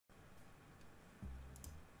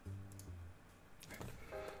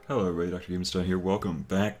Hello everybody, DrGameNstein here. Welcome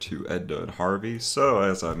back to Edna Harvey. So,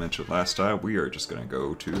 as I mentioned last time, we are just going to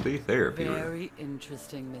go to the therapy room. Very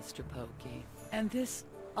interesting, Mr. Pokey. And this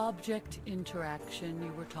object interaction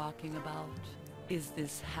you were talking about, is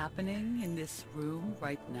this happening in this room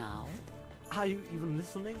right now? Are you even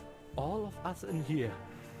listening? All of us in here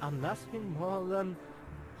are nothing more than...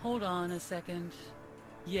 Hold on a second.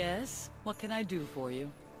 Yes, what can I do for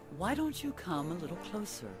you? Why don't you come a little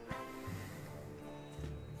closer?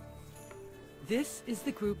 This is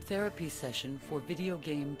the group therapy session for video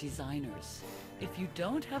game designers. If you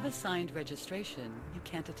don't have a signed registration, you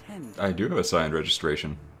can't attend. I do have a signed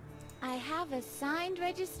registration. I have a signed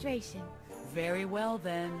registration. Very well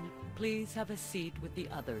then. Please have a seat with the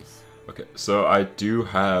others. Okay, so I do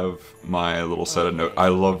have my little set of notes. I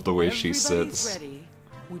love the way she Everybody's sits. ready.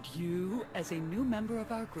 Would you, as a new member of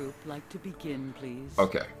our group, like to begin, please?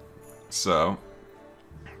 Okay, so...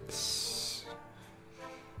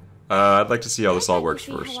 I'd like to see how this all works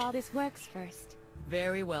See first. how all this works first.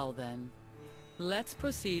 Very well then. Let's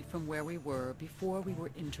proceed from where we were before we were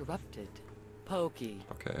interrupted. Pokey,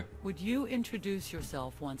 Okay. would you introduce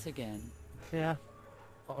yourself once again? Yeah,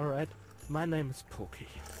 alright. My name is Pokey.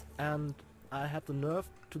 And I had the nerve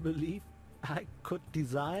to believe I could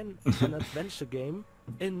design an adventure game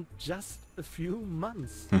in just a few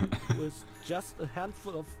months. With just a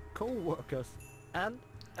handful of co-workers. And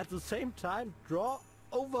at the same time draw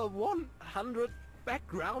over 100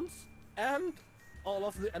 backgrounds and all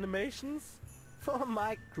of the animations for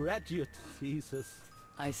my graduate thesis.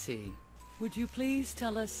 I see. Would you please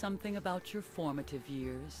tell us something about your formative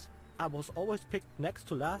years? I was always picked next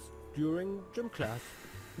to last during gym class.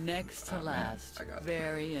 Next to Oh, man, last. I got it.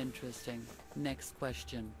 Very interesting. Next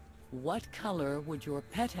question. What color would your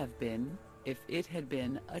pet have been if it had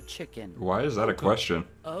been a chicken? Why is that a question?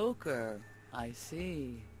 Ochre. I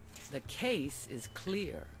see. The case is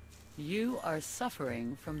clear. You are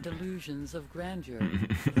suffering from delusions of grandeur.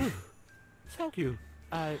 Thank you.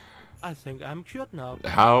 I think I'm cured now.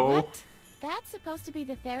 How? What? That's supposed to be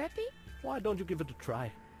the therapy? Why don't you give it a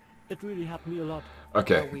try? It really helped me a lot.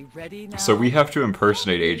 Okay, Are we ready now? so we have to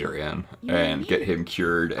impersonate Adrian You and mean get me? him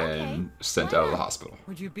cured Okay, and sent why out of the not? hospital.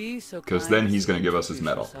 Would you be so 'Cause kind then as he's to gonna give us his introduce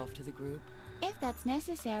medal. yourself to the group? If that's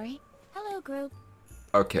necessary. Hello, group.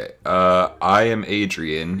 Okay, I am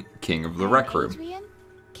Adrian, king of the I'm rec room. Adrian,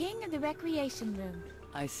 king of the recreation room.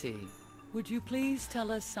 I see. Would you please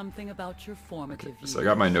tell us something about your formative years? So I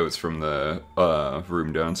got my notes from the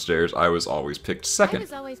room downstairs. I was always picked I second.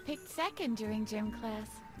 was always picked second during gym class.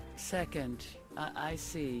 Second. I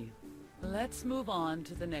see. Let's move on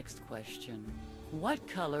to the next question. What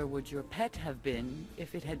color would your pet have been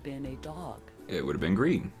if it had been a dog? It would have been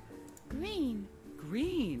green. Green.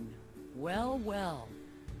 Green. Well, well.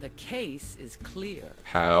 The case is clear.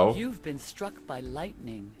 How? You've been struck by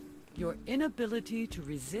lightning. Your inability to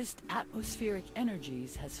resist atmospheric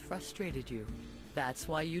energies has frustrated you. That's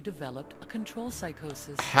why you developed a control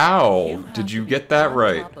psychosis. How have did to you be get that on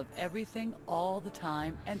right? top of everything all the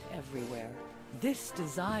time and everywhere. This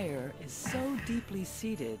desire is so deeply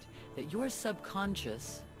seated that your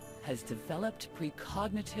subconscious has developed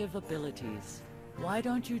precognitive abilities. Why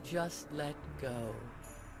don't you just let go?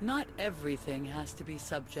 Not everything has to be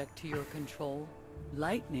subject to your control.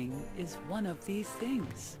 Lightning is one of these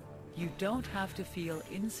things. You don't have to feel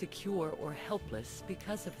insecure or helpless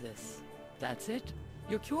because of this. That's it.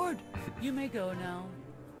 You're cured. You may go now.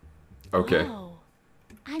 Okay. Whoa.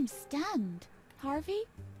 I'm stunned. Harvey,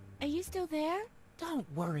 are you still there? Don't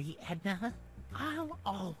worry, Edna. I'll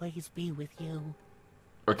always be with you.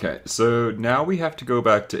 Okay, so now we have to go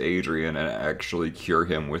back to Adrian and actually cure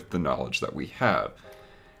him with the knowledge that we have.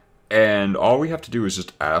 And all we have to do is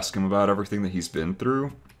just ask him about everything that he's been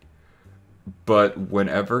through. But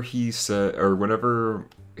whenever he said, or whenever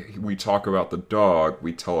we talk about the dog,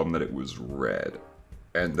 we tell him that it was red.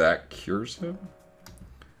 And that cures him?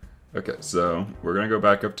 Okay, so we're gonna go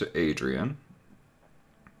back up to Adrian.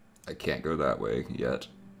 I can't go that way yet.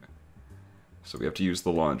 So we have to use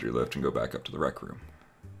the laundry lift and go back up to the rec room.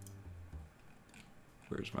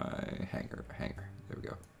 Where's my hanger? Hanger. There we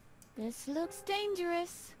go. This looks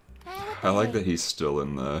dangerous. I like that he's still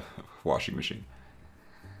in the washing machine.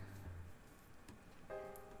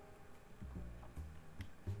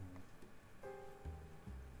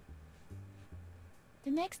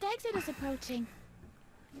 The next exit is approaching.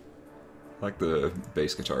 I like the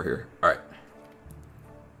bass guitar here. Alright.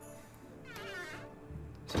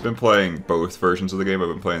 So I've been playing both versions of the game. I've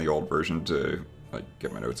been playing the old version to like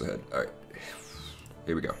get my notes ahead. Alright.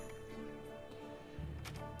 Here we go.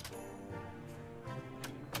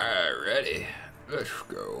 Alrighty. Let's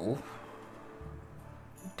go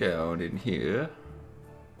down in here.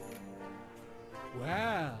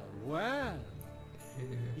 Well, well.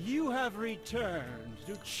 You have returned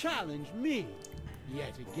to challenge me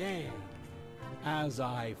yet again, as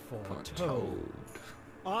I foretold.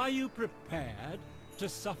 Are you prepared to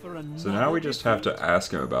suffer another So now we just have defeat? to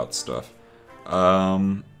ask him about stuff.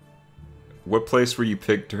 What place were you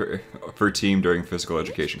picked for team during physical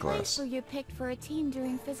education Which place class? were you picked for a team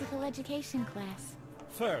during physical education class?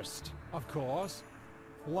 First, of course.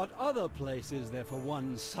 What other place is there for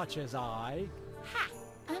one such as I? Ha!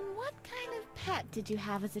 And what kind of pet did you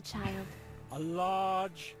have as a child? A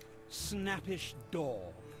large, snappish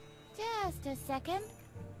dog. Just a second.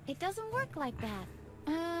 It doesn't work like that.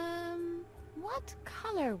 What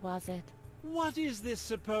color was it? What is this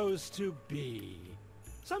supposed to be?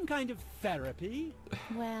 Some kind of therapy?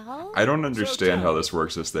 Well, I don't understand tell how this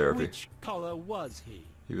works as therapy. Which color was he?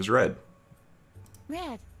 He was red.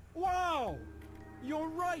 red. Wow! You're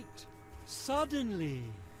right! Suddenly,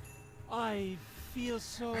 I feel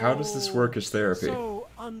so... How does this work as therapy? So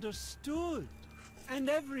understood. And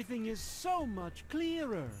everything is so much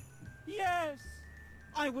clearer. Yes!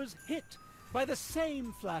 I was hit by the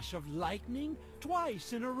same flash of lightning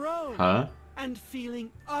twice in a row. Huh? And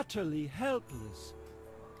feeling utterly helpless.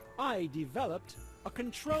 I developed a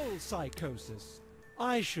control psychosis.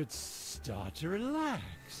 I should start to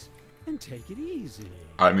relax and take it easy.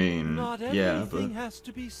 I mean, Not yeah, everything but has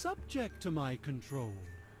to be subject to my control.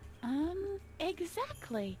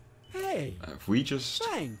 Exactly. Hey, if we just...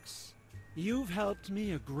 thanks. You've helped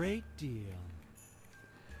me a great deal.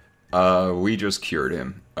 We just cured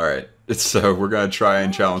him. Alright, so we're gonna try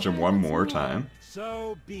and challenge him one more time.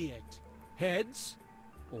 So be it. Heads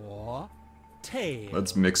or tails.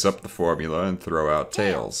 Let's mix up the formula and throw out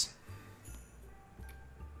tails.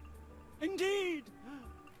 Indeed!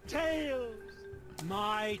 Tails!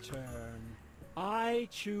 My turn. I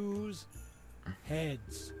choose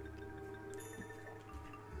heads.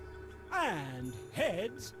 And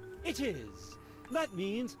heads it is. That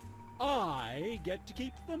means I get to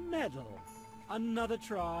keep the medal. Another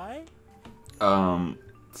try? God,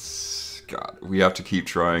 we have to keep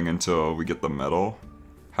trying until we get the medal.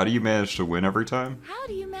 How do you manage to win every time? How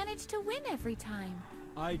do you manage to win every time?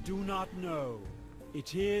 I do not know.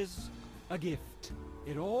 It is a gift.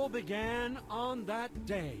 It all began on that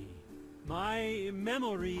day. My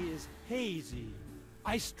memory is hazy.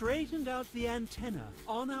 I straightened out the antenna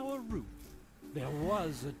on our roof. There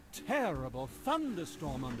was a terrible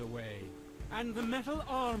thunderstorm underway, and the metal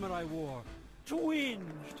armor I wore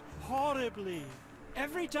twinged horribly.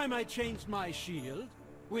 Every time I changed my shield,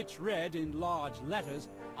 which read in large letters,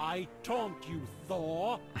 "I taunt you,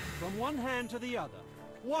 Thor," from one hand to the other.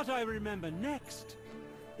 What I remember next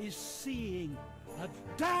is seeing a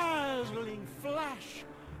dazzling flash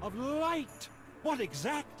of light. What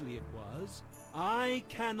exactly it was, I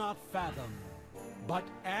cannot fathom. But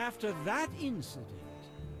after that incident,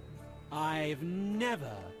 I've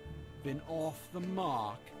never been off the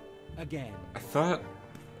mark again. I thought...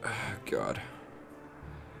 Oh, God.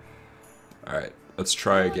 Alright, let's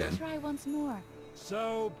try Let's again. try once more.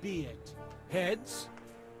 So be it. Heads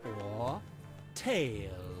or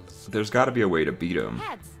tails. There's gotta be a way to beat him.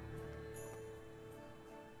 Heads.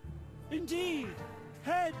 Indeed,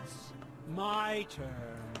 heads. My turn.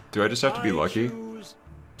 Do I just have to be I lucky? choose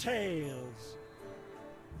tails.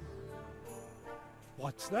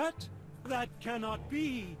 What's that? That cannot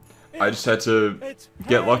be. I just had to It's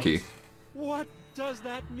get heads. lucky. What does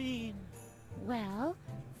that mean? Well,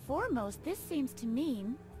 foremost, this seems to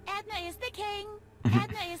mean Edna is the king.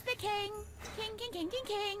 Edna is the king. King, king, king, king,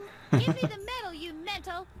 king. Give me the medal, you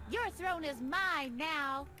mental. Your throne is mine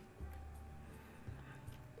now.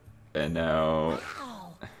 And now...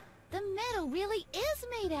 Wow. The medal really is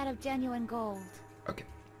made out of genuine gold. Okay.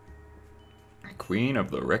 Queen of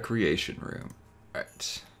the Recreation Room.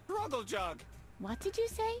 Alright. Jug. What did you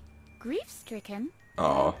say? Grief-stricken?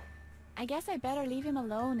 Aw. I guess I better leave him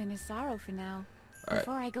alone in his sorrow for now. Alright.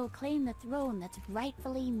 Before I go claim the throne that's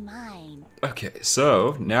rightfully mine. Okay,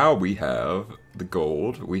 so now we have the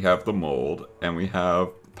gold, we have the mold, and we have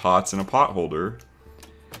pots and a pot holder.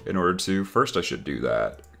 In order to... First I should do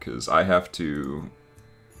that, because I have to...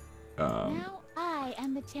 Now I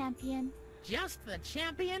am the champion. Just the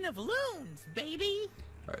champion of loons, baby!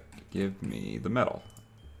 Alright, give me the metal.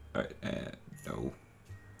 Alright, and... No.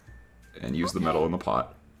 And use the metal in the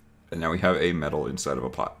pot. And now we have a metal inside of a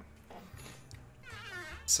pot.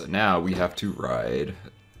 So now we have to ride...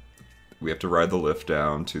 We have to ride the lift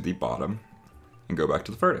down to the bottom and go back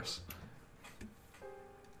to the furnace.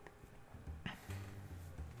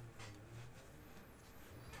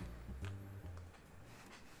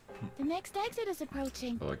 The next exit is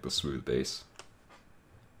approaching. I like the smooth bass.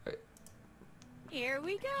 Alright. Here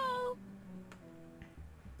we go.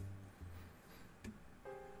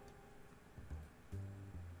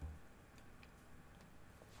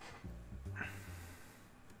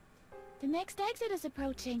 The next exit is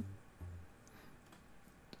approaching.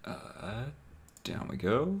 Down we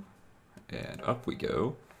go, and up we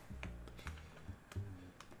go.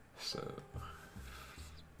 So,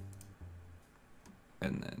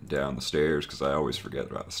 and then down the stairs, because I always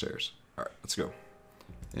forget about the stairs. Alright, let's go.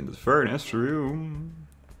 Into the furnace room.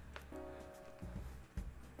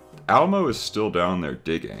 Alamo is still down there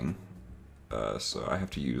digging, so I have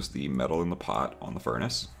to use the metal in the pot on the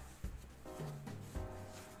furnace.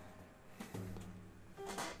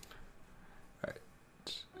 Alright,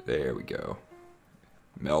 there we go.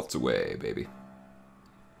 Melts away, baby.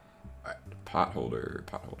 Alright, pot holder,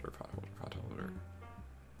 pot holder, pot holder, pot holder.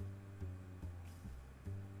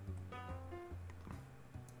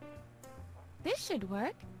 This should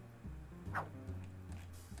work.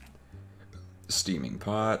 Steaming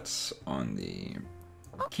pots on the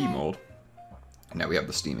key mold. Now we have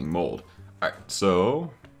the steaming mold. Alright,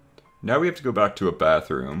 so now we have to go back to a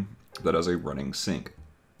bathroom that has a running sink.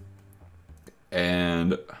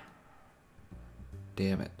 And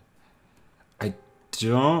damn it. I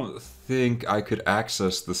don't think I could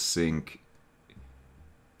access the sink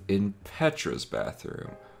in Petra's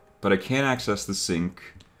bathroom, but I can access the sink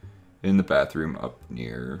in the bathroom up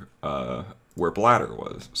near where Bladder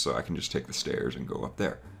was, so I can just take the stairs and go up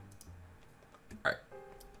there. Alright.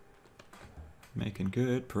 Making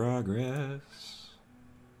good progress.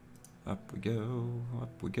 Up we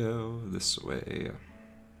go, this way.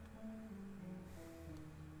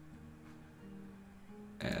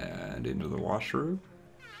 And into the washroom.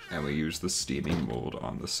 And we use the steaming mold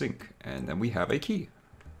on the sink. And then we have a key.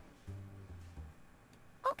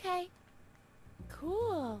 Okay.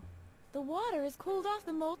 Cool. The water has cooled off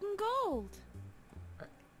the molten gold.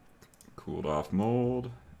 Cooled off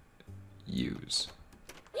mold. Use.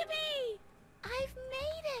 Yippee! I've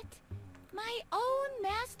made it! My own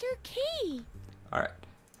master key! Alright.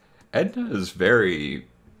 Edna is very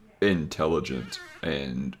intelligent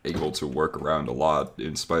and able to work around a lot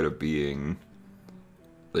in spite of being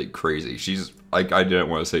like crazy. She's like, I didn't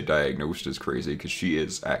want to say diagnosed as crazy because she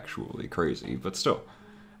is actually crazy, but still.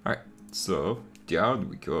 Alright, so down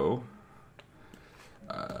we go.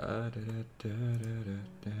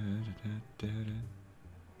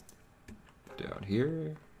 Down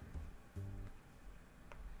here.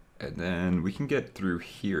 And then we can get through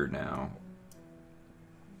here now.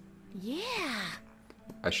 Yeah!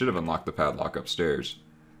 I should have unlocked the padlock upstairs.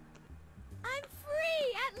 I'm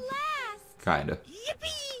free at last! Kinda.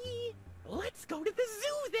 Yippee! Let's go to the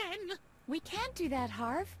zoo then! We can't do that,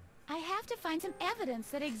 Harv. I have to find some evidence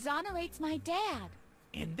that exonerates my dad.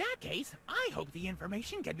 In that case, I hope the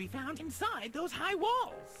information can be found inside those high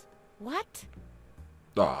walls. What?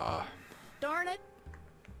 Ah. Darn it!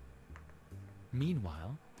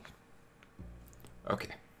 Meanwhile,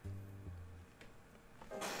 Okay.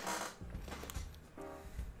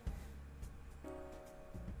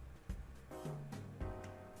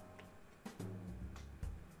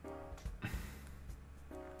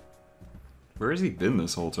 Where has he been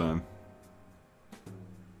this whole time?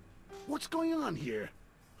 What's going on here?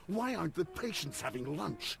 Why aren't the patients having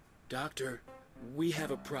lunch? Doctor, we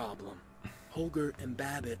have a problem. Holger and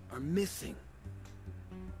Babbitt are missing.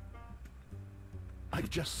 I've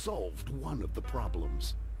just solved one of the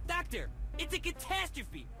problems. Doctor, it's a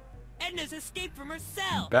catastrophe! Edna's escaped from her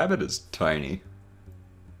cell! Babbitt is tiny.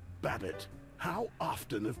 Babbitt, how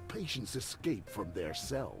often have patients escaped from their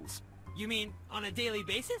cells? You mean on a daily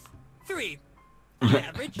basis? 3. On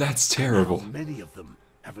average? That's How terrible. many of them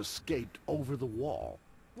have escaped over the wall?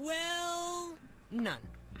 Well, none.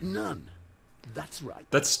 None. That's right.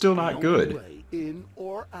 That's still not The only good. way in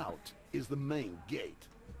or out is the main gate.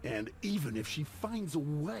 And even if she finds a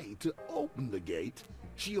way to open the gate,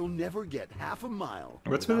 she'll never get half a mile.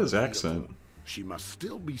 What's with without his a accent? vehicle. She must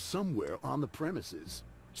still be somewhere on the premises.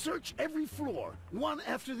 Search every floor, one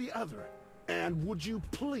after the other. And would you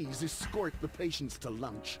please escort the patients to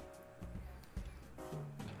lunch?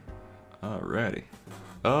 Alrighty.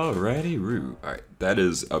 Alrighty, Roo. Alright, that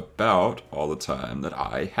is about all the time that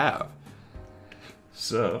I have.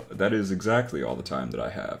 So, that is exactly all the time that I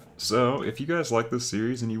have. So, if you guys like this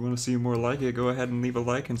series and you want to see more like it, go ahead and leave a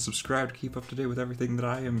like and subscribe to keep up to date with everything that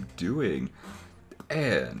I am doing.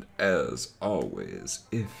 And, as always,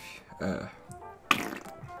 I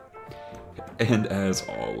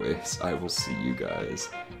will see you guys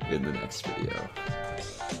in the next video.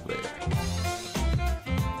 Later.